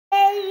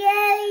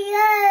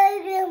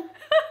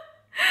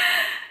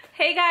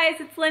Hey guys,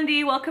 it's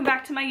Lindy. Welcome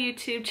back to my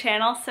YouTube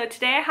channel. So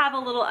today I have a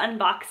little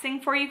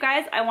unboxing for you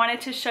guys. I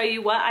wanted to show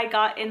you what I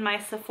got in my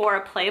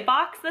Sephora Play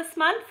box this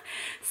month.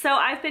 So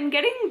I've been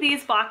getting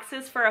these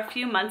boxes for a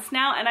few months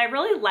now and I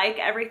really like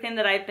everything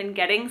that I've been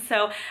getting.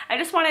 So I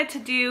just wanted to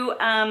do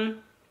an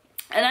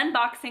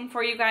unboxing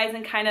for you guys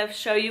and kind of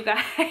show you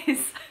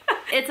guys.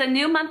 It's a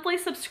new monthly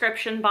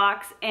subscription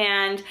box,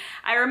 and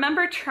I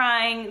remember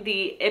trying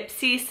the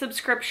Ipsy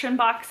subscription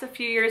box a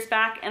few years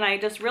back and I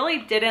just really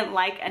didn't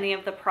like any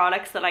of the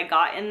products that I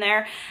got in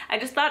there. I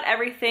just thought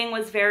everything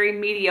was very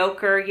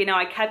mediocre. You know,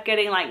 I kept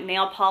getting like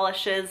nail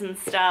polishes and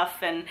stuff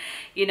and,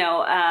 you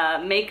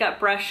know, makeup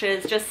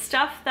brushes, just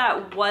stuff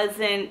that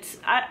wasn't,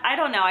 I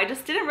don't know, I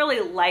just didn't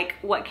really like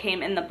what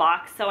came in the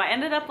box. So I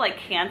ended up like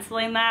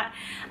canceling that.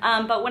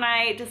 But when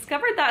I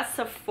discovered that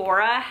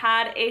Sephora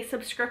had a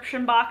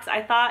subscription box,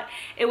 I thought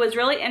it was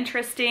really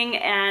interesting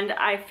and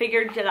I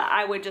figured that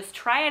I would just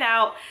try it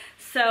out.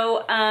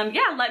 So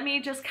yeah, let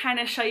me just kind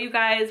of show you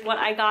guys what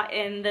I got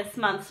in this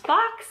month's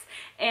box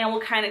and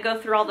we'll kind of go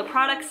through all the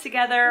products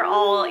together.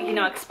 I'll, you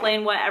know,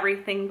 explain what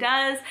everything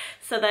does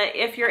so that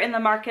if you're in the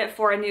market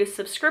for a new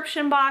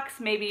subscription box,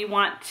 maybe you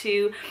want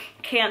to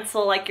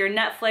cancel like your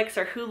Netflix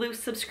or Hulu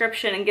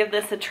subscription and give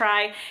this a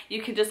try,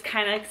 you can just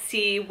kind of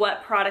see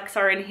what products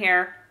are in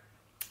here.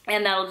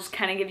 And that'll just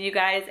kind of give you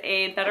guys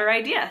a better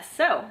idea.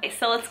 So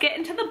let's get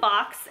into the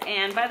box.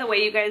 And by the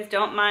way, you guys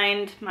don't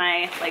mind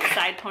my like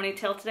side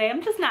ponytail today.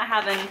 I'm just not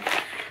having,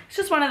 it's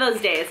just one of those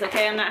days,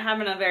 okay? I'm not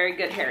having a very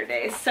good hair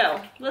day.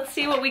 So let's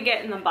see what we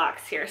get in the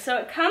box here. So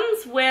it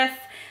comes with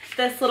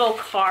this little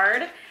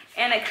card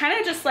and it kind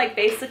of just like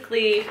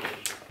basically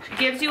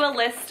gives you a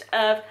list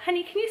of,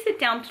 honey, can you sit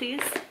down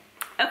please?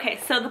 Okay,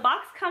 so the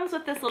box comes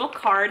with this little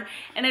card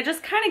and it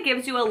just kind of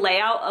gives you a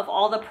layout of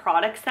all the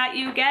products that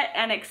you get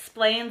and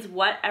explains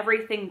what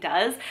everything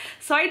does.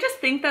 So I just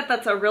think that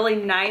that's a really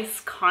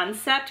nice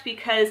concept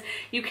because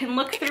you can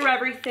look through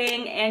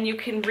everything and you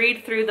can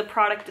read through the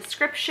product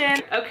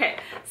description. Okay,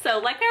 so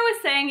like I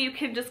was saying, you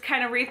can just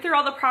kind of read through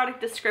all the product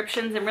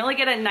descriptions and really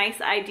get a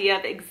nice idea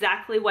of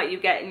exactly what you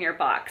get in your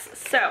box.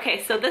 So,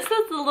 okay, so this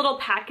is the little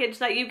package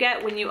that you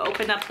get when you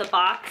open up the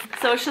box.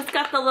 So it's just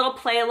got the little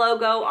Play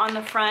logo on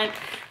the front.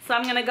 So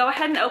I'm gonna go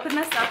ahead and open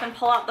this up and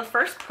pull out the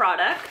first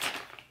product.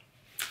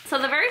 So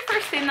the very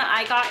first thing that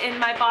I got in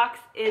my box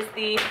is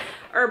the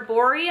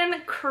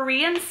Herborian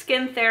Korean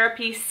Skin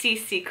Therapy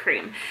CC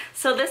Cream.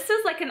 So this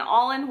is like an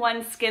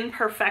all-in-one skin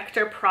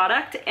perfector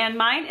product and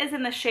mine is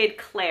in the shade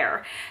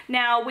Claire.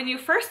 Now when you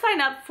first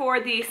sign up for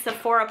the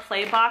Sephora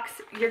Play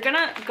box, you're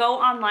gonna go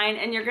online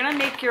and you're gonna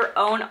make your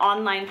own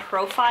online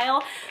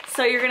profile.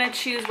 So you're gonna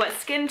choose what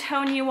skin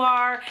tone you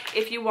are,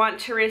 if you want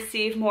to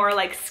receive more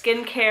like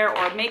skincare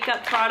or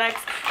makeup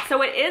products.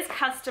 So it is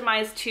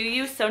customized to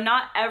you, so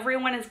not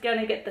everyone is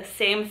gonna get the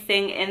same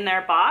thing in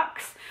their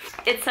box.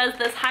 It says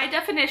this high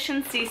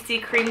definition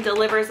CC cream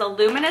delivers a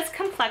luminous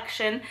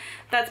complexion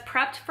that's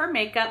prepped for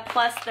makeup,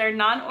 plus their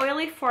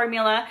non-oily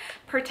formula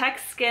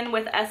protects skin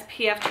with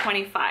SPF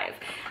 25.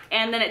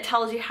 And then it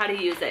tells you how to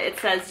use it. It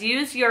says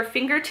use your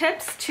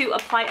fingertips to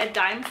apply a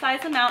dime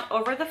size amount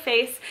over the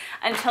face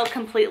until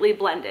completely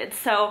blended.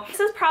 So this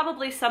is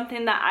probably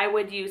something that I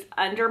would use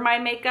under my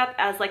makeup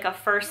as like a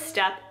first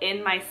step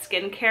in my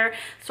skincare,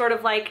 sort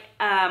of like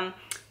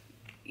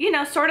you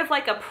know, sort of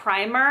like a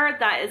primer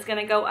that is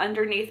gonna go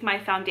underneath my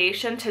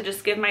foundation to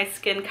just give my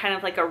skin kind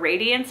of like a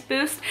radiance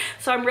boost.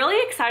 So I'm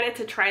really excited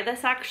to try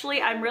this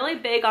actually. I'm really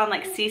big on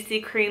like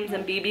CC creams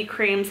and BB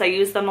creams. I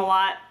use them a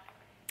lot.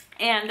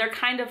 And they're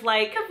kind of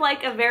like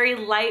a very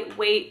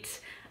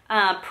lightweight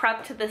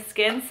prep to the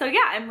skin. So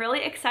yeah, I'm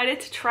really excited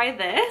to try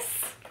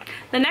this.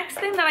 The next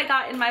thing that I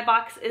got in my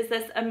box is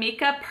this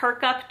Amika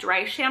Perk Up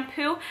Dry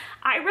Shampoo.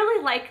 I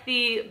really like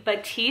the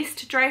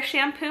Batiste dry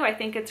shampoo. I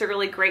think it's a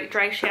really great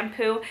dry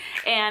shampoo.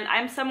 And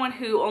I'm someone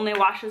who only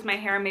washes my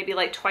hair maybe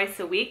like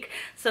twice a week.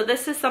 So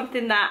this is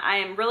something that I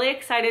am really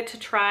excited to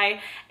try.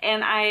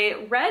 And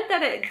I read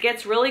that it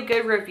gets really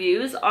good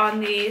reviews on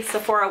the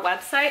Sephora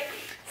website.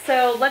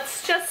 So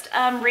let's just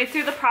read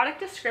through the product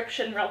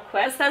description real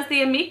quick. It says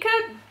the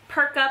Amika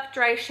Perk Up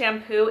Dry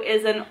Shampoo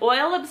is an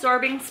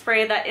oil-absorbing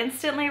spray that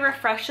instantly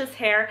refreshes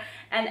hair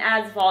and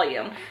adds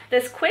volume.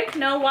 This quick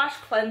no-wash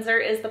cleanser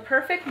is the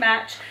perfect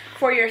match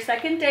for your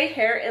second day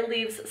hair. It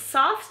leaves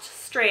soft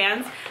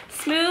strands,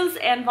 smooths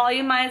and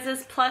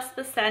volumizes, plus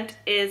the scent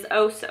is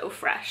oh so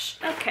fresh.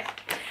 Okay.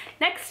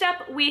 Next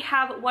up, we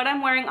have what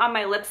I'm wearing on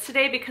my lips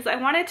today because I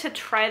wanted to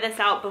try this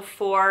out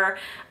before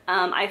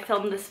I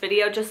filmed this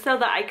video just so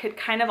that I could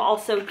kind of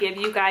also give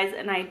you guys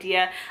an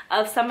idea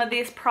of some of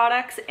these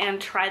products and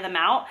try them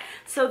out.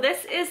 So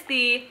this is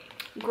the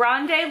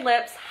Grande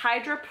Lips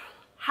Hydra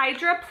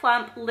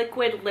Plump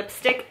Liquid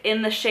Lipstick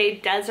in the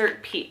shade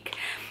Desert Peak.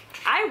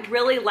 I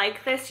really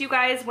like this, you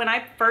guys. When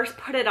I first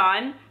put it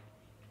on,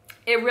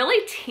 It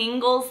really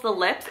tingles the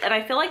lips, and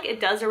I feel like it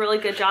does a really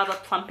good job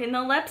of plumping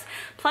the lips.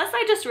 Plus,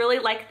 I just really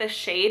like the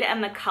shade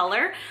and the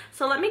color.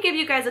 So let me give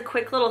you guys a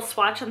quick little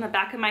swatch on the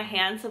back of my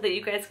hand so that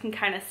you guys can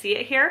kind of see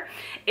it here.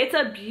 It's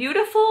a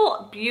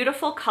beautiful,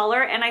 beautiful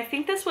color, and I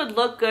think this would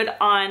look good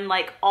on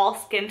like all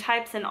skin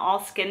types and all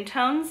skin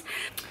tones.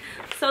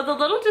 So the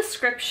little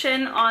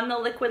description on the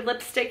liquid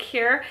lipstick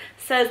here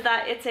says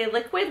that it's a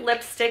liquid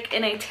lipstick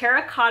in a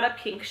terracotta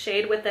pink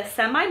shade with a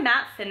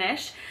semi-matte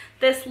finish.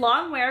 This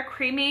long wear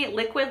creamy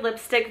liquid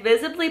lipstick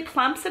visibly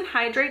plumps and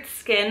hydrates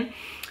skin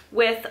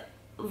with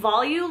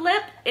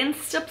Volulip,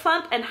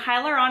 Instaplump, and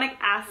hyaluronic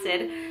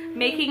acid,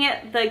 making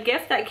it the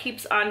gift that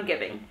keeps on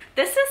giving.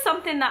 This is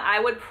something that I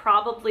would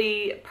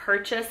probably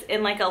purchase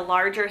in like a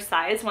larger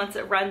size once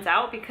it runs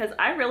out because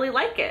I really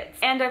like it.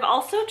 And I've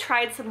also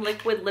tried some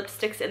liquid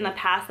lipsticks in the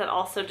past that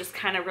also just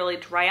kind of really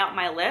dry out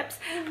my lips,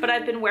 but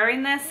I've been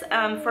wearing this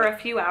for a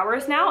few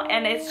hours now,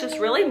 and it's just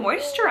really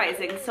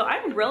moisturizing, so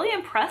I'm really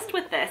impressed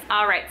with this.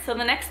 All right, so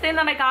the next thing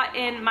that I got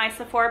in my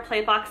Sephora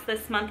Play box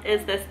this month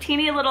is this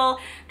teeny little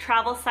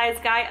travel size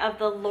guide of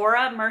the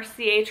Laura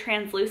Mercier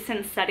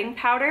translucent setting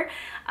powder.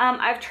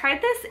 I've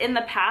tried this in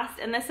the past,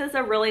 and this is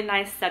a really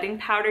nice setting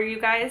powder, you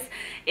guys.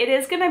 It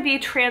is going to be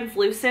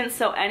translucent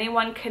so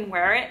anyone can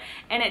wear it,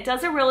 and it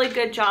does a really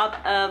good job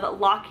of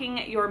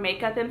locking your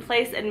makeup in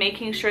place and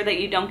making sure that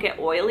you don't get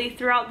oily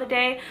throughout the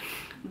day.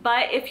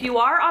 But if you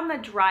are on the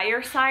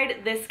drier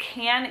side, this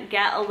can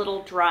get a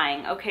little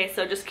drying. Okay,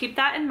 so just keep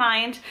that in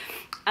mind.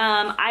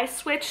 I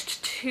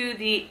switched to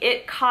the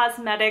It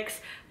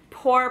Cosmetics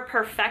Pore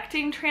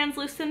Perfecting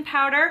Translucent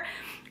Powder,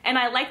 and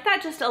I like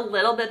that just a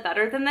little bit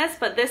better than this,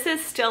 but this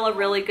is still a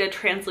really good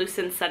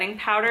translucent setting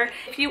powder.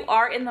 If you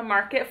are in the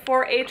market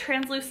for a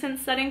translucent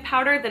setting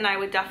powder, then I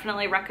would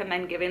definitely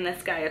recommend giving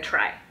this guy a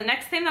try. The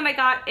next thing that I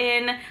got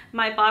in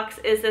my box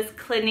is this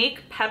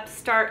Clinique Pep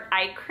Start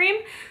Eye Cream.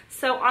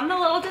 So on the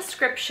little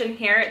description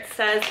here, it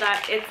says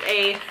that it's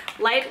a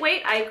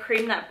lightweight eye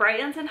cream that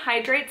brightens and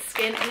hydrates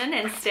skin in an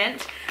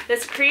instant.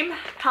 This cream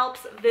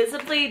helps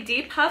visibly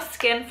depuff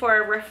skin for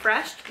a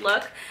refreshed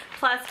look.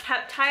 Plus,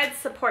 peptides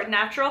support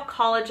natural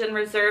collagen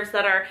reserves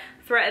that are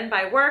threatened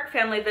by work,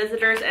 family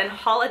visitors, and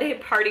holiday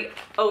party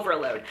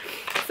overload.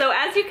 So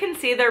as you can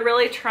see, they're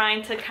really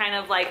trying to kind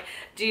of like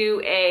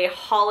do a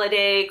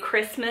holiday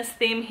Christmas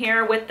theme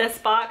here with this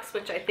box,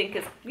 which I think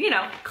is, you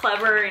know,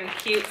 clever and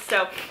cute.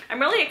 So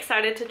I'm really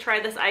excited to try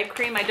this eye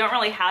cream. I don't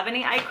really have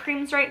any eye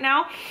creams right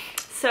now,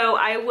 so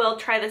I will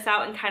try this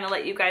out and kind of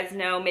let you guys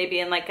know maybe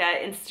in like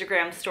a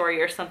Instagram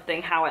story or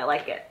something how I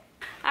like it.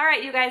 All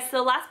right, you guys,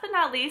 so last but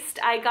not least,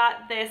 I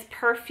got this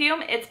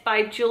perfume. It's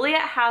by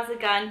Juliet Has a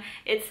Gun.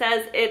 It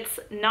says it's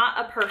not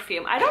a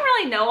perfume. I don't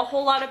really know a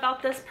whole lot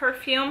about this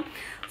perfume,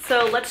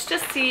 so let's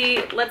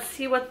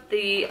see what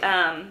the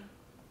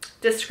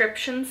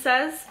description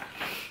says.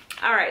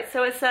 All right,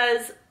 so it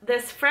says,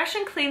 this fresh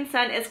and clean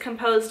scent is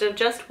composed of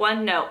just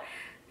one note.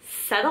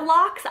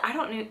 Cetalox? I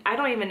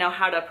don't even know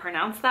how to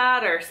pronounce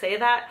that or say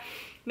that.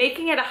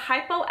 Making it a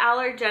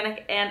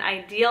hypoallergenic and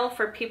ideal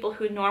for people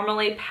who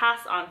normally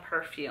pass on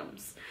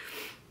perfumes.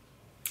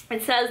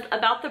 It says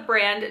about the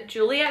brand,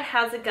 Juliet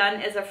Has a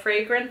Gun is a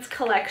fragrance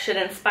collection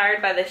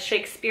inspired by the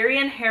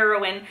Shakespearean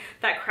heroine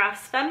that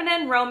crafts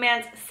feminine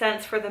romance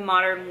scents for the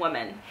modern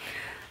woman.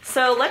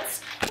 So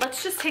let's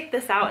just take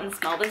this out and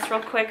smell this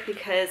real quick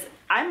because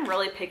I'm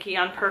really picky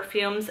on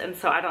perfumes, and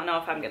so I don't know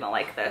if I'm gonna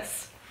like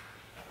this.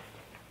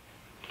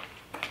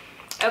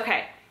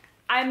 Okay.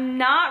 I'm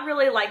not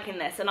really liking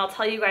this, and I'll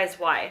tell you guys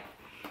why.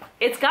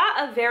 It's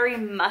got a very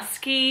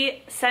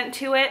musky scent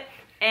to it,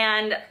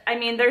 and I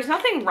mean, there's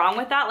nothing wrong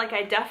with that. Like,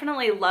 I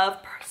definitely love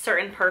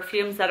certain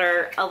perfumes that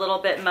are a little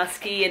bit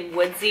musky and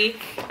woodsy.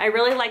 I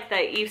really like the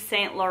Yves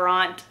Saint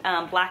Laurent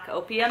Black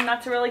Opium.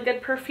 That's a really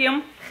good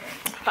perfume.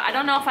 But I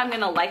don't know if I'm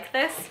gonna like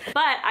this.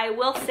 But I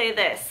will say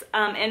this,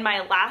 in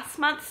my last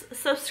month's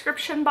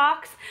subscription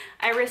box,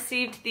 I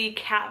received the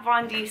Kat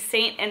Von D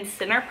Saint and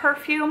Sinner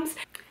perfumes.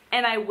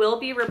 And I will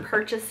be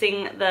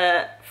repurchasing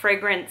the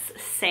fragrance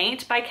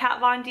Saint by Kat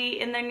Von D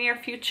in the near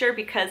future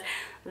because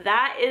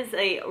that is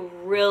a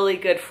really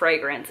good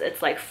fragrance.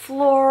 It's like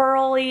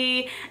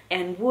florally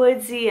and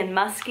woodsy and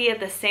musky at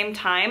the same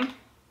time.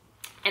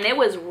 And it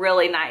was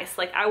really nice.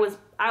 Like I was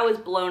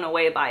blown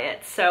away by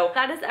it. So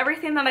that is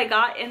everything that I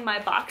got in my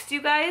box,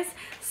 you guys.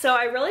 So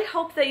I really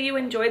hope that you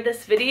enjoyed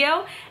this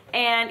video.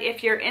 And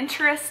if you're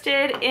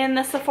interested in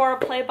the Sephora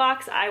Play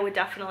box, I would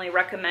definitely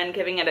recommend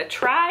giving it a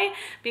try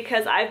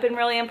because I've been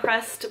really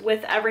impressed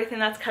with everything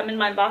that's come in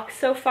my box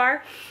so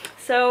far.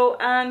 So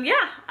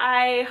yeah,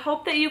 I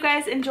hope that you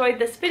guys enjoyed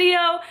this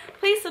video.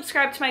 Please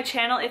subscribe to my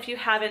channel if you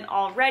haven't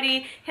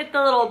already. Hit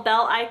the little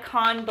bell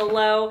icon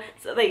below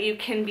so that you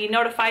can be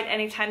notified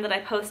anytime that I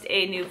post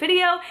a new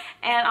video.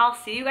 And I'll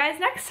see you guys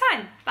next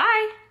time.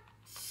 Bye!